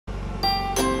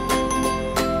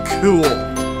Hello.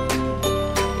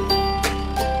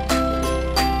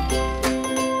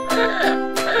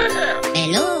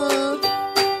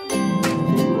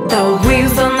 The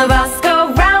wheels on the bus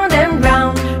go round and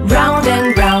round, round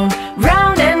and round,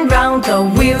 round and round. The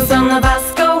wheels on the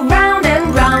bus go round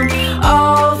and round,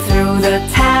 all through the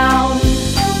town.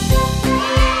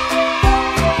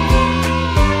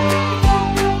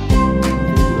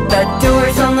 The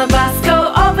doors on the bus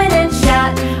go open and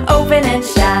shut, open and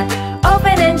shut,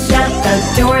 open and shut.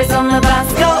 The doors on the bus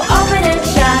go open and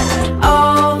shut,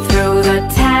 all through the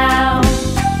town.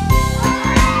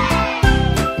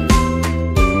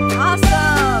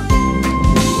 Awesome.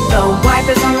 The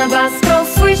wipers on the bus go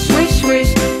swish, swish,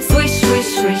 swish, swish, swish,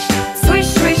 swish, swish,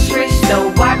 swish, swish. The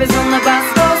wipers on the bus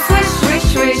go swish, swish,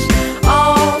 swish,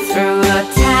 all through the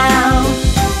town.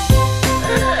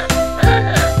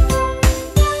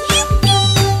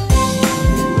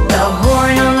 The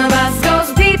horn on the bus goes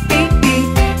beep, beep, beep,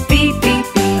 beep, beep,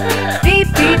 beep, beep,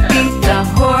 beep, beep. The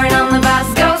horn on the bus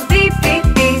goes beep, beep,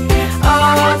 beep,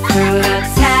 all through the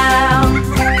town.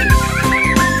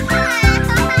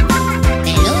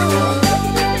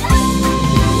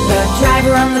 The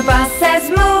driver on the bus says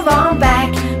move on back,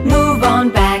 move on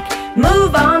back,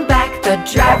 move on back. The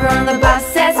driver on the bus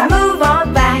says move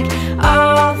on back,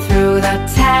 all through the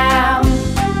town.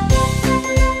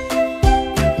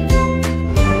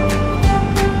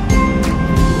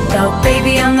 The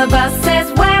baby on the bus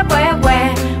says where, where,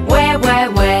 where, where,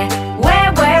 where, where,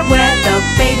 where, where, where. The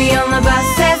baby on the bus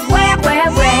says where,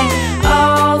 where, where,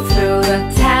 all through the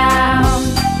town.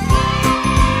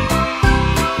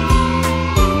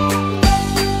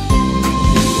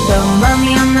 The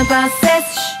mummy on the bus says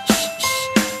shh, shh, shh,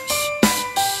 shh,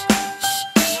 shh.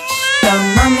 The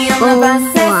mummy on the bus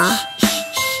says shh, shh,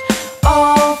 shh,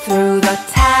 all through the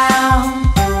town.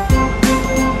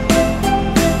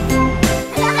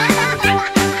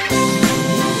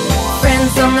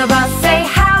 Friends on the bus say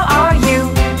how are you,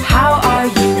 how are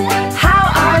you, how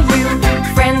are you.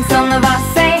 Friends on the bus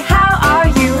say how are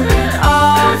you,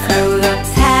 all through the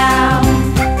town.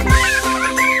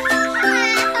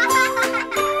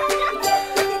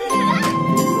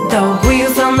 The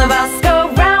wheels on the bus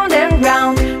go round and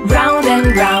round, round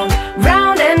and round,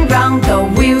 round and round. The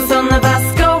wheels on the bus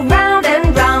go round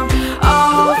and round,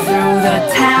 all through the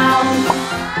town.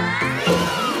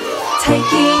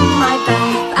 Taking my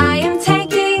bath, I am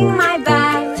taking my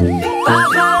bath.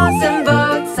 Bubbles and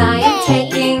boats, I am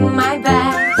taking my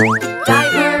bath.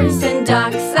 Divers and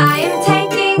ducks, I am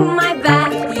taking my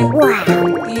bath. You,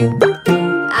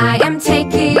 I am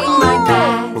taking my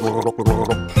bath.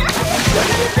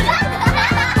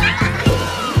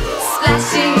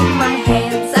 Splashing my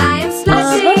hands, I am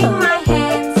splashing my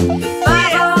hands.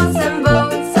 Bubbles and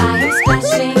boats, I am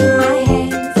splashing my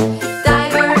hands.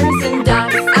 Divers and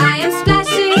ducks, I am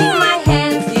splashing my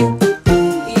hands.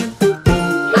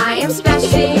 I am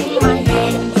splashing my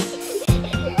hands.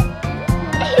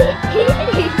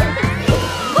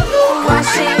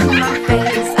 Washing my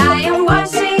face, I am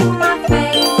washing my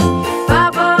face.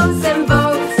 Bubbles and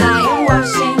boats, I am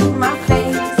washing my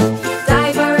face.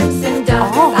 Divers and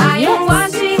ducks, I am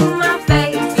washing my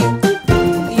face.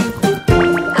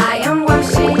 I am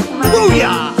washing my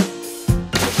face.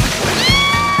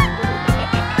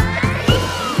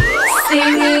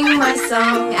 Singing my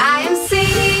song, I am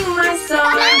singing my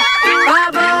song.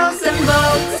 Bubbles and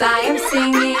boats, I am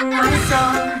singing my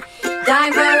song.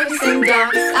 Divers and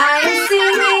ducks, I am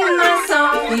singing my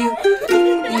song.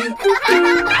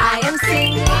 I am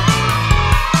singing.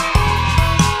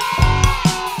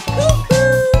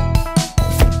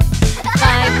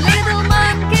 Five little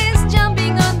monkeys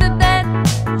jumping on the bed.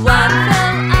 One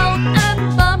fell out and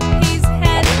bumped his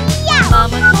head.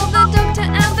 Mama called the doctor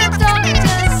and the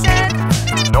doctor said,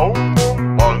 No more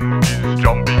monkeys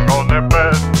jumping on the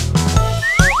bed.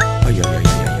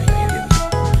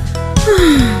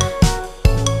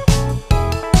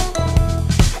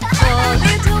 Four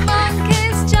little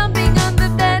monkeys jumping on the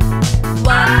bed.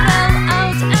 One fell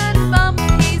out and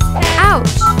bumped his head.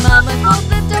 Ouch. Mama called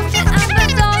the doctor and the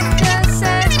doctor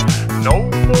said, No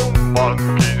more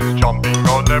monkeys jumping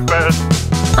on the bed.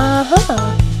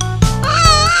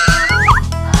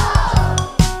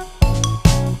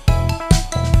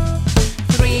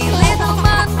 Three little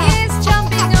monkeys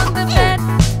jumping on the bed.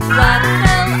 One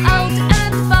fell out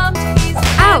and bumped his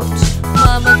head. Ouch.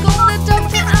 Mama called the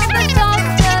doctor and the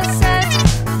doctor said,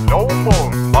 No more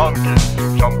monkeys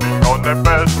jumping on the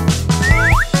bed.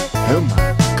 Oh my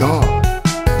God.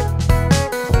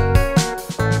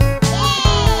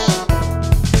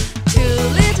 Two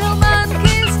little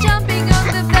monkeys jumping on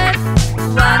the bed.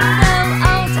 One fell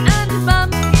out and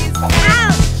bumped his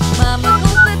head. Mama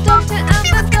called the doctor and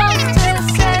the doctor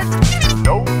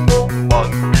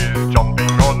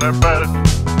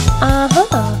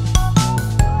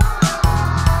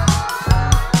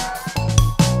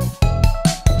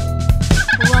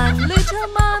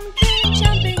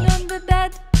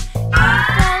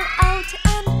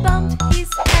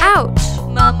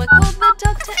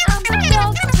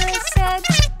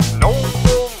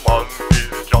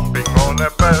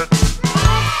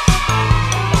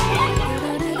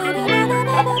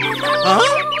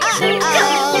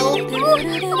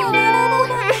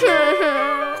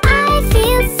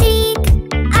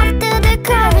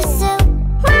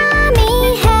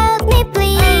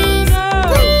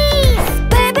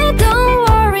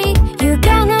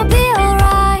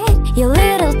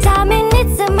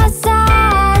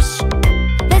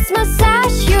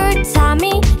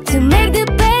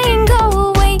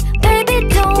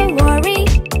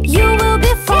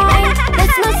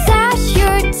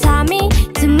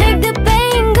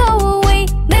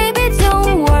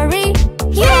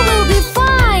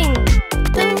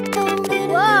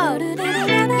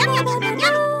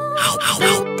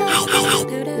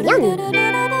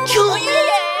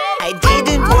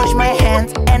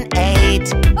hands and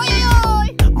ate.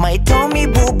 My tummy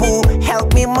boo-boo,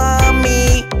 help me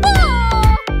mommy.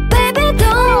 Baby,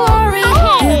 don't worry,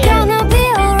 you're gonna be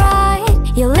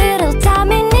alright. Your little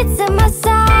tummy needs a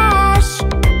massage.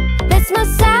 Let's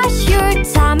massage your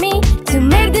tummy to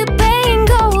make the pain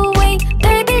go away.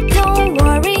 Baby, don't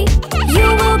worry, you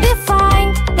will be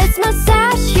fine. Let's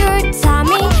massage your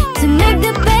tummy to make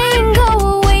the pain go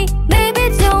away. Baby,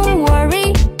 don't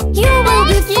worry, you will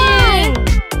be fine.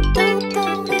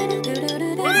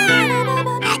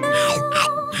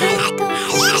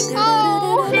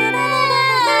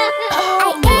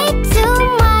 I ate too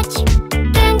much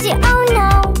candy, oh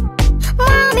no.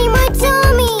 Mommy, my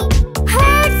tummy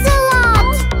hurts a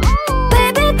lot.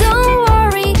 Baby, don't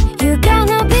worry, you're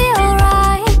gonna be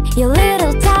alright. Your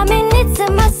little tummy needs a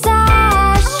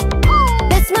massage.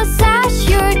 Let's massage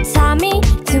your tummy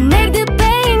to make the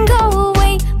pain go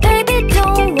away. Baby,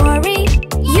 don't worry,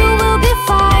 you will be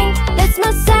fine. Let's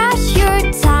massage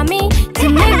your tummy to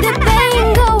make the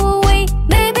pain go away.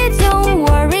 Baby, don't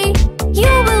worry,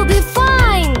 you will be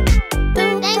fine.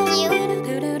 Thank you.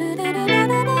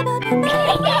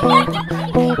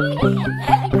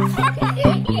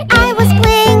 I was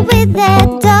playing with that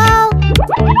doll.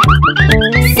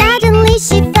 Suddenly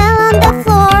she fell on the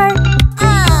floor.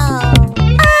 Oh,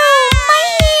 my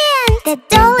hand! The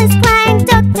doll is crying,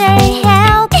 doctor,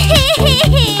 help!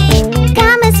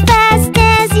 Come as fast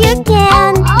as you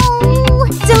can.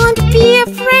 Don't be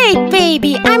afraid,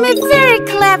 baby. I'm a very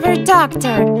clever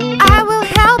doctor. I will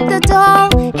help the doll,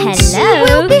 and she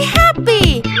will be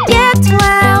happy. Get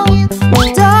well,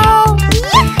 doll.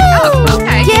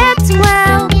 Okay. Get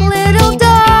well, little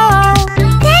doll.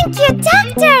 Thank you,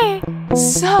 doctor.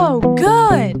 So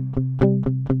good.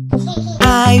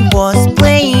 I was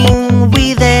playing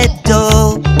with a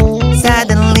doll.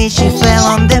 Suddenly she fell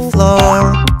on the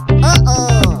floor.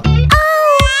 Oh,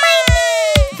 my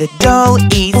knee. The doll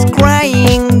is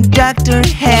crying, doctor,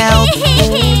 help.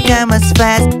 Come as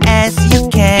fast as you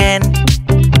can.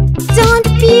 Don't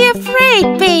be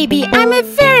afraid, baby. I'm a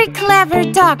very clever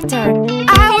doctor.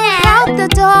 I will help the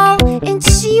doll, and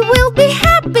she will be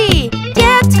happy.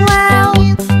 Get well,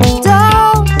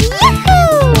 doll.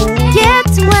 Get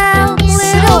well,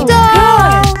 little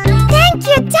doll. Thank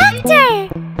you, doctor.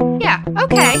 Yeah,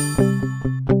 okay.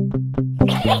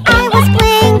 I was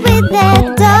playing with that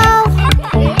doll.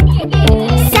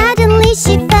 Suddenly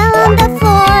she fell on the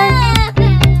floor.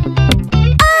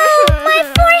 Oh, my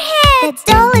forehead! The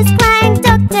doll is crying,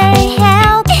 doctor,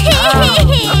 help!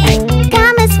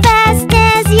 Come as fast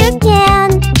as you can.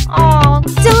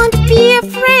 Don't be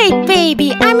afraid, baby.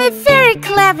 I'm a very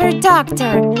clever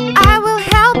doctor. I will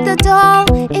help the doll,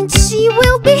 and she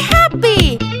will be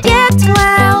happy.